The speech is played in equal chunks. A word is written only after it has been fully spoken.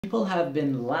People have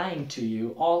been lying to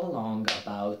you all along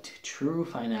about true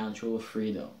financial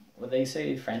freedom. When they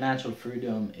say financial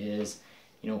freedom is,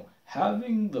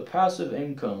 having the passive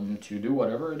income to do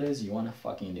whatever it is you want to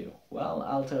fucking do. Well,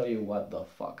 I'll tell you what the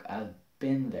fuck. I've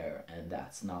been there, and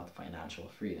that's not financial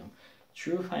freedom.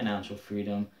 True financial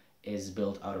freedom is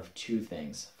built out of two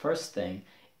things. First thing,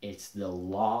 it's the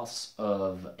loss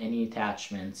of any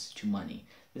attachments to money.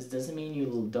 This doesn't mean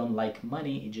you don't like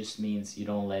money, it just means you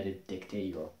don't let it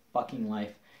dictate your fucking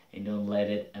life and don't let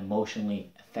it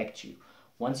emotionally affect you.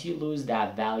 Once you lose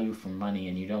that value for money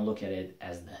and you don't look at it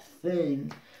as the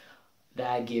thing,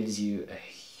 that gives you a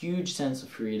huge sense of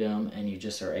freedom, and you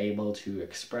just are able to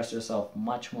express yourself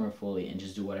much more fully and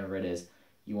just do whatever it is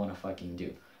you want to fucking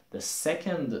do. The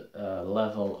second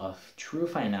level of true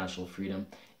financial freedom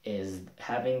is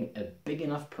having a big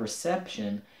enough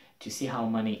perception to see how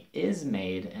money is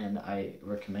made, and I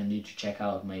recommend you to check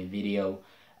out my video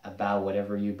about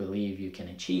whatever you believe you can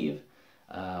achieve,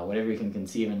 whatever you can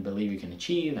conceive and believe you can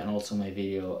achieve, and also my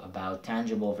video about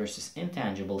tangible versus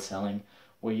intangible selling,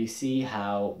 where you see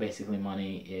how basically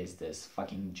money is this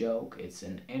fucking joke. It's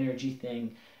an energy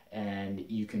thing, and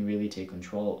you can really take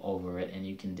control over it, and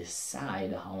you can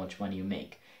decide how much money you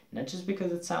make. Not just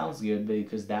because it sounds good, but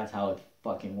because that's how it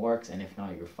fucking works, and if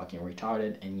not, you're fucking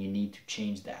retarded, and you need to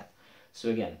change that. So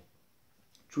again,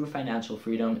 true financial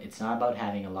freedom, it's not about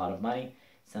having a lot of money,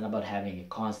 it's not about having a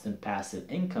constant passive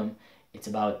income, it's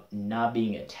about not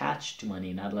being attached to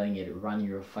money, not letting it run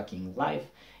your fucking life,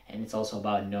 and it's also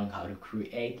about knowing how to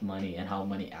create money and how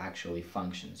money actually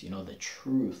functions. The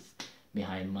truth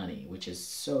behind money, which is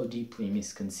so deeply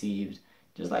misconceived,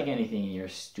 just like anything in your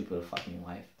stupid fucking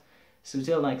life. So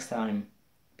till next time,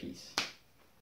 peace.